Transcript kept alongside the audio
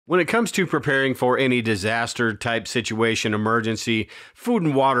When it comes to preparing for any disaster type situation, emergency, food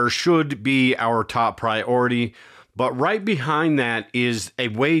and water should be our top priority. But right behind that is a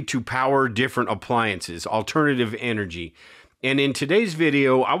way to power different appliances, alternative energy. And in today's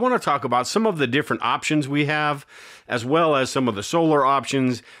video, I want to talk about some of the different options we have, as well as some of the solar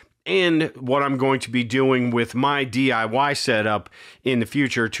options, and what I'm going to be doing with my DIY setup in the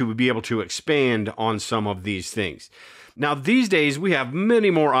future to be able to expand on some of these things. Now, these days, we have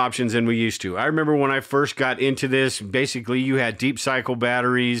many more options than we used to. I remember when I first got into this, basically you had deep cycle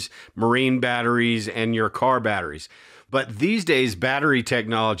batteries, marine batteries, and your car batteries. But these days, battery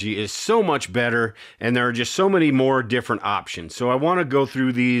technology is so much better, and there are just so many more different options. So I want to go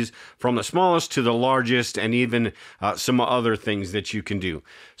through these from the smallest to the largest, and even some other things that you can do.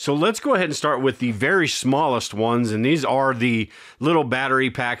 So let's go ahead and start with the very smallest ones, and these are the little battery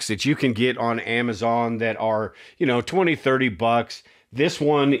packs that you can get on Amazon that are, 20, 30 bucks. This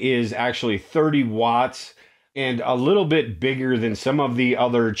one is actually 30 watts. And a little bit bigger than some of the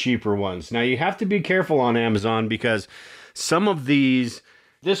other cheaper ones. Now, you have to be careful on Amazon because some of these,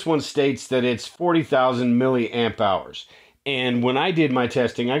 this one states that it's 40,000 milliamp hours. And when I did my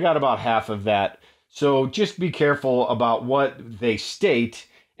testing, I got about half of that. So just be careful about what they state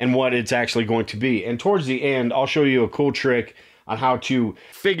and what it's actually going to be. And towards the end, I'll show you a cool trick on how to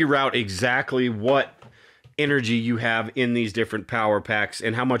figure out exactly what energy you have in these different power packs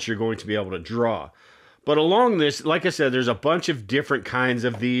and how much you're going to be able to draw. But along this, like I said, there's a bunch of different kinds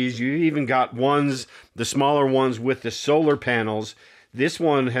of these. You even got ones, the smaller ones with the solar panels. This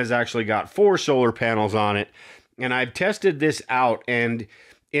one has actually got 4 solar panels on it. And I've tested this out, and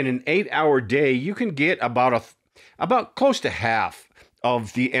in an 8-hour day, you can get about close to half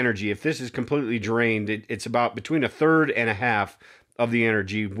of the energy. If this is completely drained, it's about between a third and a half of the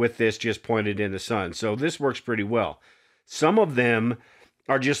energy with this just pointed in the sun. So this works pretty well. Some of them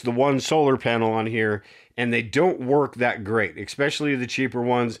are just the one solar panel on here, and they don't work that great, especially the cheaper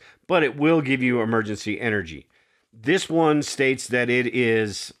ones, but it will give you emergency energy. This one states that it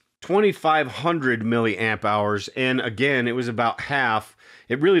is 2,500 milliamp hours, and again, it was about half.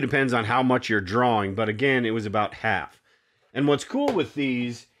 It really depends on how much you're drawing, but again, it was about half. And what's cool with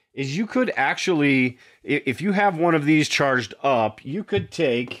these is you could actually, if you have one of these charged up, you could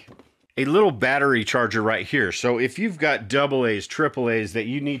take a little battery charger right here. So if you've got AA's, AAA's that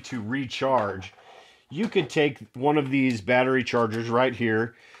you need to recharge, you could take one of these battery chargers right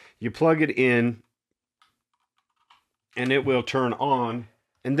here. You plug it in, and it will turn on.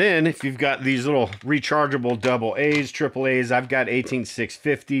 And then if you've got these little rechargeable AA's, AAA's, I've got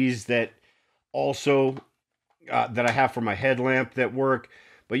 18650s that also that I have for my headlamp that work.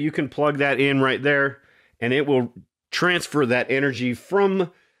 But you can plug that in right there, and it will transfer that energy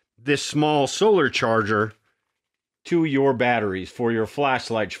from this small solar charger to your batteries for your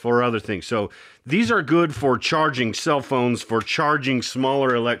flashlights, for other things. So these are good for charging cell phones, for charging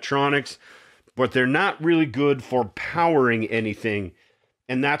smaller electronics, but they're not really good for powering anything.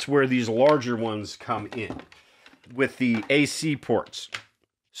 And that's where these larger ones come in with the AC ports.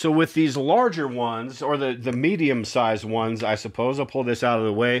 So with these larger ones, or the medium-sized ones, I suppose, I'll pull this out of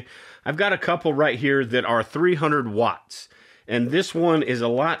the way. I've got a couple right here that are 300 watts. And this one is a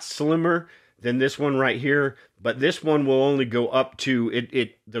lot slimmer than this one right here, but this one will only go up to,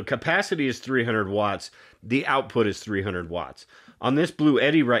 the capacity is 300 watts, the output is 300 watts. On this Blue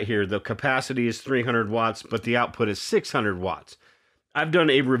Eddy right here, the capacity is 300 watts, but the output is 600 watts. I've done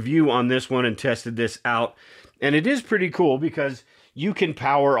a review on this one and tested this out, and it is pretty cool because you can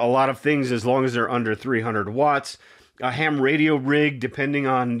power a lot of things as long as they're under 300 watts. A ham radio rig, depending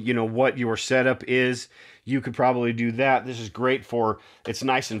on, what your setup is, you could probably do that. This is great for, it's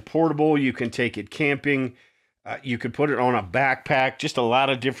nice and portable. You can take it camping. You could put it on a backpack. Just a lot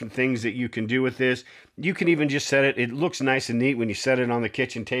of different things that you can do with this. You can even just set it. It looks nice and neat when you set it on the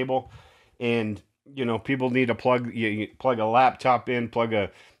kitchen table. And, people need to you plug a laptop in,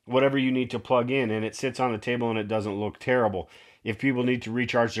 whatever you need to plug in, and it sits on the table and it doesn't look terrible. If people need to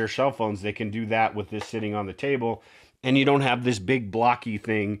recharge their cell phones, they can do that with this sitting on the table. And you don't have this big blocky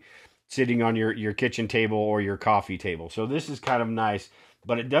thing sitting on your kitchen table or your coffee table. So this is kind of nice,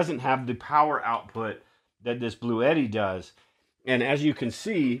 but it doesn't have the power output that this Blue Eddy does. And as you can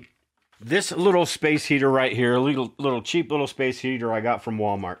see, this little space heater right here, a little cheap little space heater I got from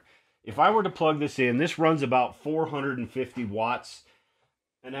Walmart. If I were to plug this in, this runs about 450 watts.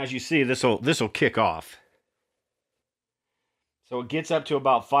 And as you see, this will kick off. So it gets up to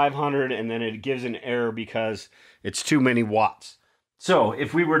about 500, and then it gives an error because it's too many watts. So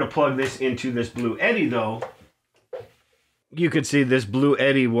if we were to plug this into this Blue Eddy, though, you can see this Blue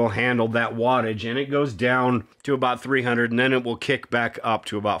Eddy will handle that wattage, and it goes down to about 300, and then it will kick back up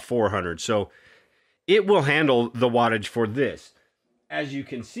to about 400. So it will handle the wattage for this. As you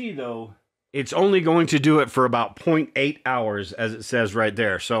can see, though, it's only going to do it for about 0.8 hours, as it says right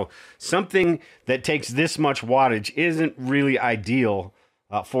there. So something that takes this much wattage isn't really ideal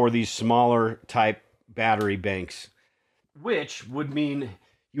for these smaller type battery banks, which would mean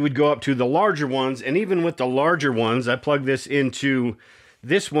you would go up to the larger ones. And even with the larger ones, I plug this into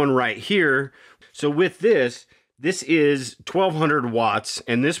this one right here. So with this is 1200 watts,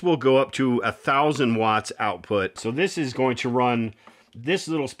 and this will go up to 1000 watts output. So this is going to run this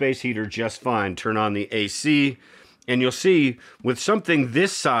little space heater just fine. Turn on the AC, and you'll see with something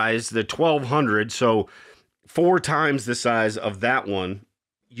this size, the 1200, so 4 times the size of that one,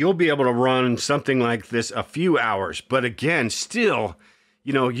 you'll be able to run something like this a few hours. But again, still,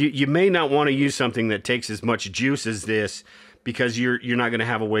 you know, you may not want to use something that takes as much juice as this, because you're not going to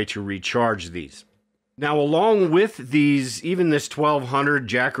have a way to recharge these. Now, along with these, even this 1200,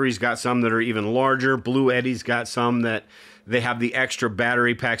 Jackery's got some that are even larger. Blue Eddy's got some that they have the extra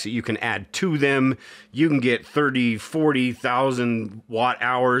battery packs that you can add to them. You can get 30, 40,000 watt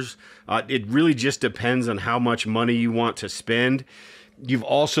hours. It really just depends on how much money you want to spend. You've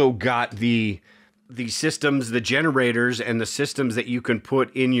also got the systems, the generators, and the systems that you can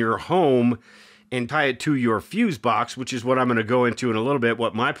put in your home and tie it to your fuse box, which is what I'm going to go into in a little bit,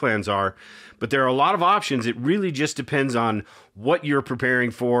 what my plans are. But there are a lot of options. It really just depends on what you're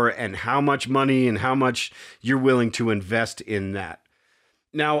preparing for and how much money and how much you're willing to invest in that.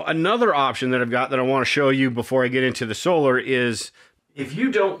 Now, another option that I've got that I want to show you before I get into the solar is, if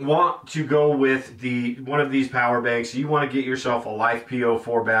you don't want to go with one of these power banks, you want to get yourself a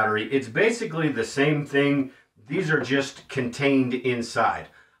LiFePO4 battery. It's basically the same thing. These are just contained inside.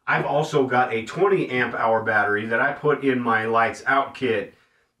 I've also got a 20 amp hour battery that I put in my lights out kit,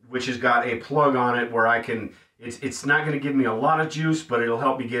 which has got a plug on it where I can, it's not going to give me a lot of juice, but it'll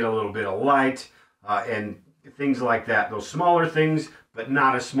help me get a little bit of light and things like that. Those smaller things, but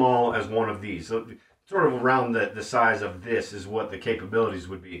not as small as one of these. So sort of around the size of this is what the capabilities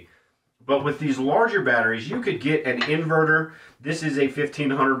would be. But with these larger batteries, you could get an inverter. This is a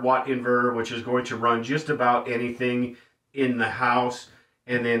 1500 watt inverter, which is going to run just about anything in the house.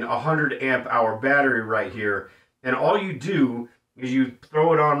 And then a 100 amp hour battery right here. And all you do is you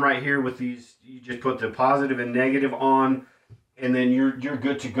throw it on right here with these, you just put the positive and negative on, and then you're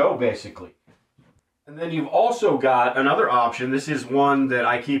good to go basically. And then you've also got another option. This is one that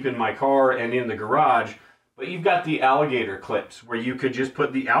I keep in my car and in the garage, but you've got the alligator clips where you could just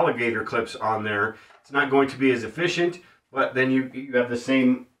put the alligator clips on there. It's not going to be as efficient, but then you have the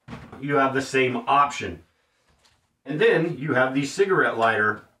same option. And then you have the cigarette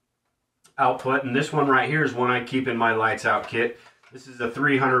lighter output, and this one right here is one I keep in my lights out kit. This is a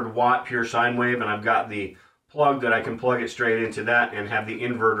 300 watt pure sine wave, and I've got the plug that I can plug it straight into that and have the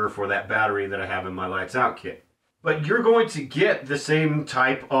inverter for that battery that I have in my lights out kit. But you're going to get the same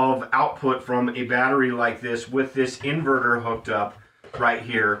type of output from a battery like this with this inverter hooked up right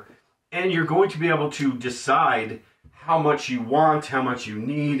here, and you're going to be able to decide how much you want, how much you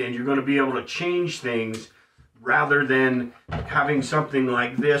need, and you're going to be able to change things rather than having something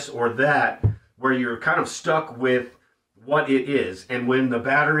like this or that where you're kind of stuck with what it is. And when the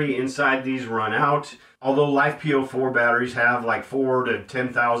battery inside these run out, although LiFePO4 batteries have like 4,000 to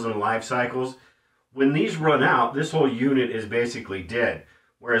 10,000 life cycles, when these run out, this whole unit is basically dead.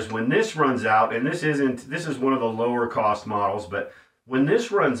 Whereas when this runs out, and this is one of the lower cost models, but when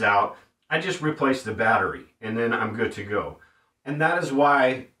this runs out, I just replace the battery and then I'm good to go. And that is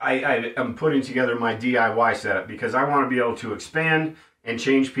why I am putting together my DIY setup, because I want to be able to expand and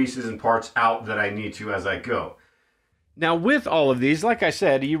change pieces and parts out that I need to as I go. Now with all of these, like I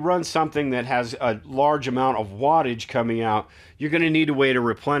said, you run something that has a large amount of wattage coming out, you're going to need a way to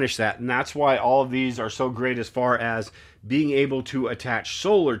replenish that. And that's why all of these are so great as far as being able to attach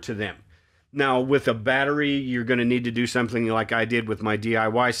solar to them. Now with a battery, you're going to need to do something like I did with my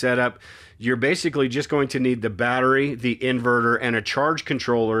DIY setup. You're basically just going to need the battery, the inverter, and a charge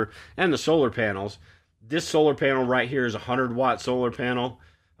controller, and the solar panels. This solar panel right here is a 100 watt solar panel.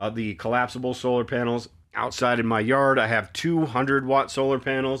 The collapsible solar panels. Outside in my yard, I have 200 watt solar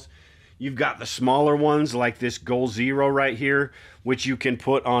panels. You've got the smaller ones like this Goal Zero right here, which you can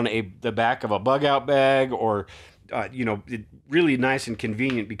put on the back of a bug out bag, or really nice and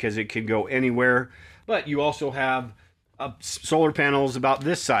convenient because it can go anywhere. But you also have solar panels about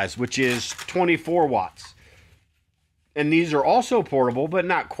this size, which is 24 watts. And these are also portable, but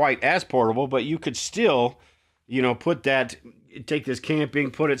not quite as portable, but you could still, put that, take this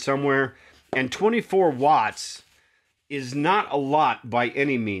camping, put it somewhere. And 24 watts is not a lot by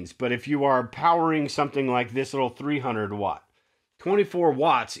any means, but if you are powering something like this little 300 watt, 24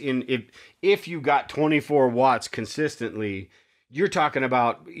 watts if you got 24 watts consistently, you're talking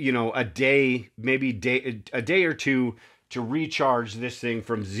about, you know, a day, a day or two to recharge this thing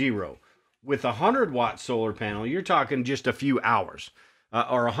from zero. With a 100-watt solar panel, you're talking just a few hours,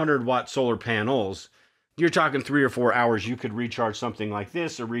 or 100-watt solar panels, you're talking 3 or 4 hours. You could recharge something like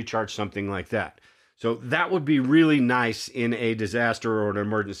this or recharge something like that. So that would be really nice in a disaster or an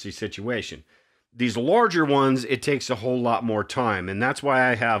emergency situation. These larger ones, it takes a whole lot more time, and that's why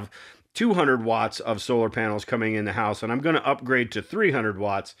I have 200 watts of solar panels coming in the house, and I'm going to upgrade to 300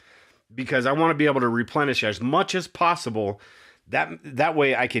 watts because I want to be able to replenish as much as possible. That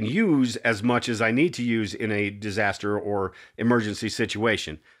way I can use as much as I need to use in a disaster or emergency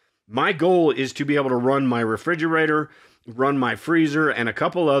situation. My goal is to be able to run my refrigerator, run my freezer, and a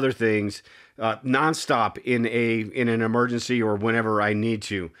couple other things nonstop in an emergency or whenever I need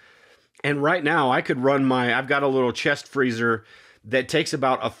to. And right now I could run I've got a little chest freezer that takes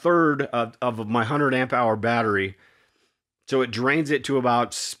about a third of my 100 amp hour battery. So it drains it to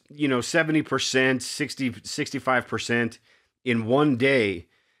about, 70%, 65% in one day.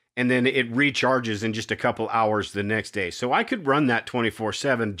 And then it recharges in just a couple hours the next day. So I could run that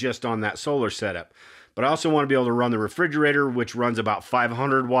 24/7 just on that solar setup. But I also want to be able to run the refrigerator, which runs about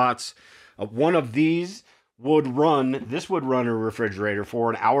 500 watts. One of these would run a refrigerator for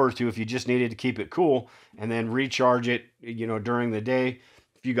an hour or two if you just needed to keep it cool, and then recharge it, during the day.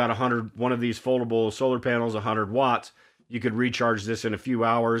 If you got one of these foldable solar panels, 100 watts, you could recharge this in a few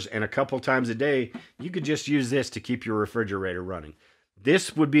hours, and a couple times a day, you could just use this to keep your refrigerator running.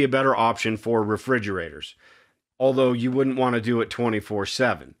 This would be a better option for refrigerators, although you wouldn't want to do it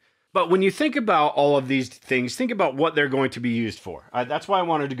 24/7. But when you think about all of these things, think about what they're going to be used for. That's why I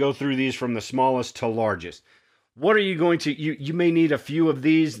wanted to go through these from the smallest to largest. What are you going to, you may need a few of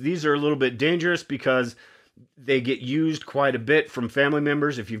these. These are a little bit dangerous because they get used quite a bit from family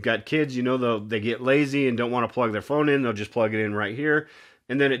members. If you've got kids, they get lazy and don't want to plug their phone in. They'll just plug it in right here,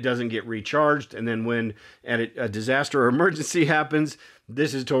 and then it doesn't get recharged. And then when a disaster or emergency happens,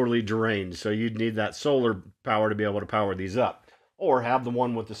 this is totally drained. So you'd need that solar power to be able to power these up, or have the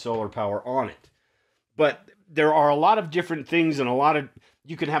one with the solar power on it. But there are a lot of different things, and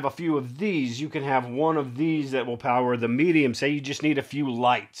you can have a few of these. You can have one of these that will power the medium. Say you just need a few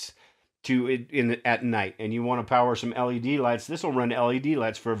lights at night, and you want to power some LED lights. This will run LED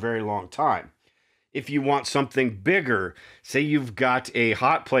lights for a very long time. If you want something bigger, say you've got a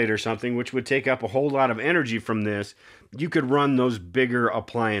hot plate or something, which would take up a whole lot of energy from this, you could run those bigger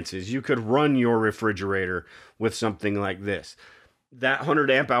appliances. You could run your refrigerator with something like this. That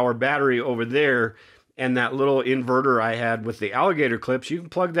 100 amp hour battery over there and that little inverter I had with the alligator clips, you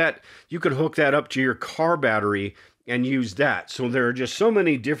could hook that up to your car battery and use that. So there are just so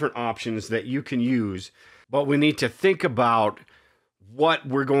many different options that you can use, but we need to think about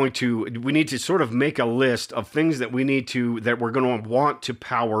we need to sort of make a list of things that we're going to want to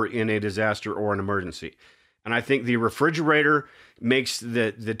power in a disaster or an emergency. And I think the refrigerator makes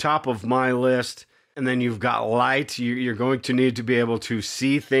the top of my list. And then you've got light. You're going to need to be able to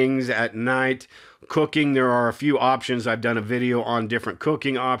see things at night. Cooking, there are a few options. I've done a video on different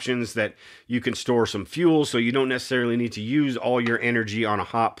cooking options that you can store some fuel, so you don't necessarily need to use all your energy on a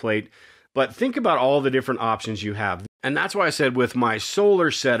hot plate. But think about all the different options you have. And that's why I said with my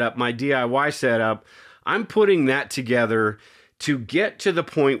solar setup, my DIY setup, I'm putting that together to get to the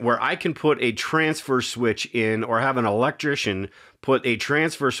point where I can put a transfer switch in, or have an electrician put a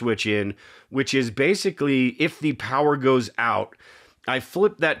transfer switch in, which is basically if the power goes out, I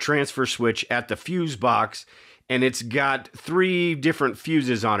flip that transfer switch at the fuse box, and it's got 3 different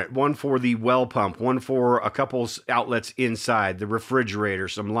fuses on it. One for the well pump, one for a couple outlets inside, the refrigerator,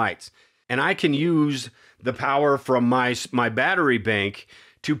 some lights. And I can use the power from my battery bank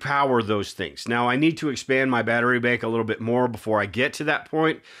to power those things. Now, I need to expand my battery bank a little bit more before I get to that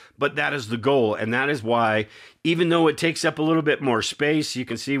point, but that is the goal. And that is why, even though it takes up a little bit more space, you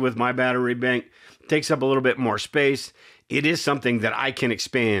can see with my battery bank, it takes up a little bit more space, it is something that I can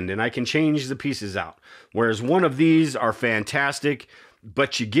expand and I can change the pieces out. Whereas one of these are fantastic,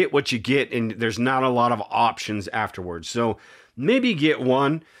 but you get what you get, and there's not a lot of options afterwards. So maybe get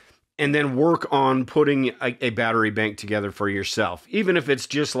one, and then work on putting a battery bank together for yourself, even if it's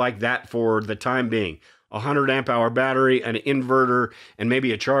just like that for the time being. 100 amp hour battery, an inverter, and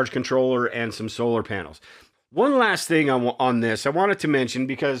maybe a charge controller and some solar panels. One last thing on this I wanted to mention,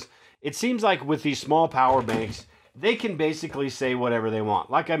 because it seems like with these small power banks, they can basically say whatever they want.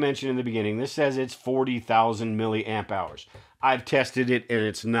 Like I mentioned in the beginning, this says it's 40,000 milliamp hours. I've tested it and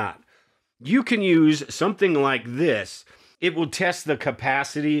it's not. You can use something like this. It will test the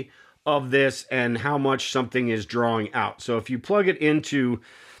capacity of this and how much something is drawing out. So if you plug it into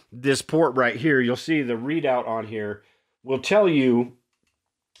this port right here, you'll see the readout on here will tell you.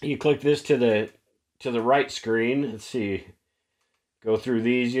 You click this to the right screen. Let's see. Go through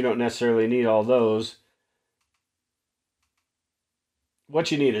these. You don't necessarily need all those.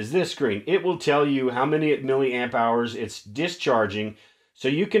 What you need is this screen. It will tell you how many milliamp hours it's discharging. So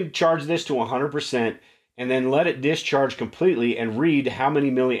you can charge this to 100% and then let it discharge completely and read how many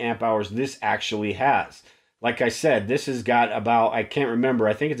milliamp hours this actually has. Like I said, this has got about, I can't remember,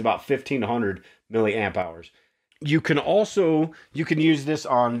 I think it's about 1500 milliamp hours. You can use this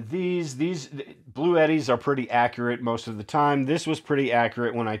on these Blue Eddies are pretty accurate most of the time. This was pretty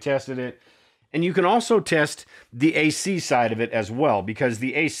accurate when I tested it. And you can also test the AC side of it as well, because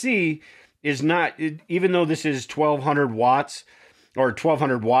the AC is not, even though this is 1200 watts or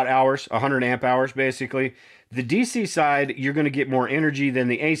 1200 watt hours, 100 amp hours basically, the DC side, you're going to get more energy than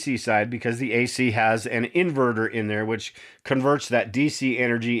the AC side because the AC has an inverter in there, which converts that DC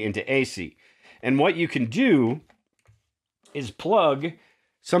energy into AC. And what you can do is plug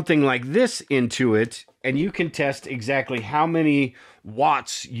something like this into it, and you can test exactly how many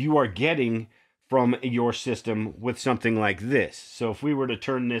watts you are getting from your system with something like this. So if we were to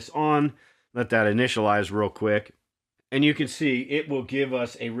turn this on, let that initialize real quick, and you can see it will give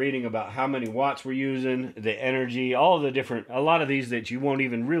us a reading about how many watts we're using, the energy, all the different, a lot of these that you won't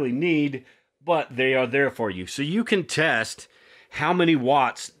even really need, but they are there for you. So you can test how many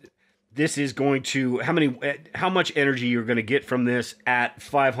watts this is going to, how much energy you're going to get from this at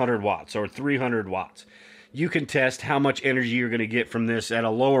 500 watts or 300 watts. You can test how much energy you're going to get from this at a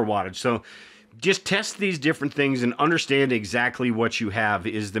lower wattage. So just test these different things and understand exactly what you have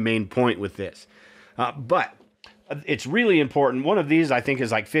is the main point with this. But it's really important. One of these I think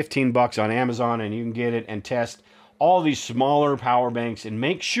is like 15 bucks on Amazon, and you can get it and test all these smaller power banks and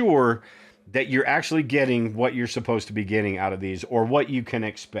make sure that you're actually getting what you're supposed to be getting out of these or what you can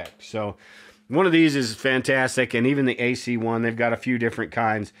expect. So one of these is fantastic, and even the AC one, they've got a few different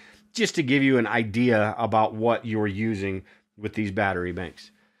kinds just to give you an idea about what you're using with these battery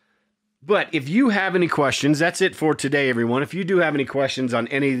banks. But if you have any questions, that's it for today, everyone. If you do have any questions on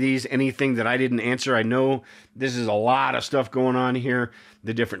any of these, anything that I didn't answer, I know this is a lot of stuff going on here.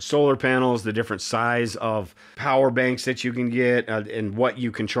 The different solar panels, the different size of power banks that you can get, and what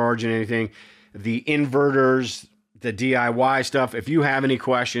you can charge and anything. The inverters, the DIY stuff. If you have any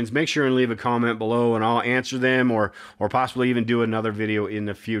questions, make sure and leave a comment below and I'll answer them or possibly even do another video in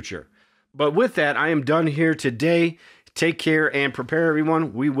the future. But with that, I am done here today. Take care and prepare,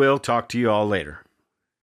 everyone. We will talk to you all later.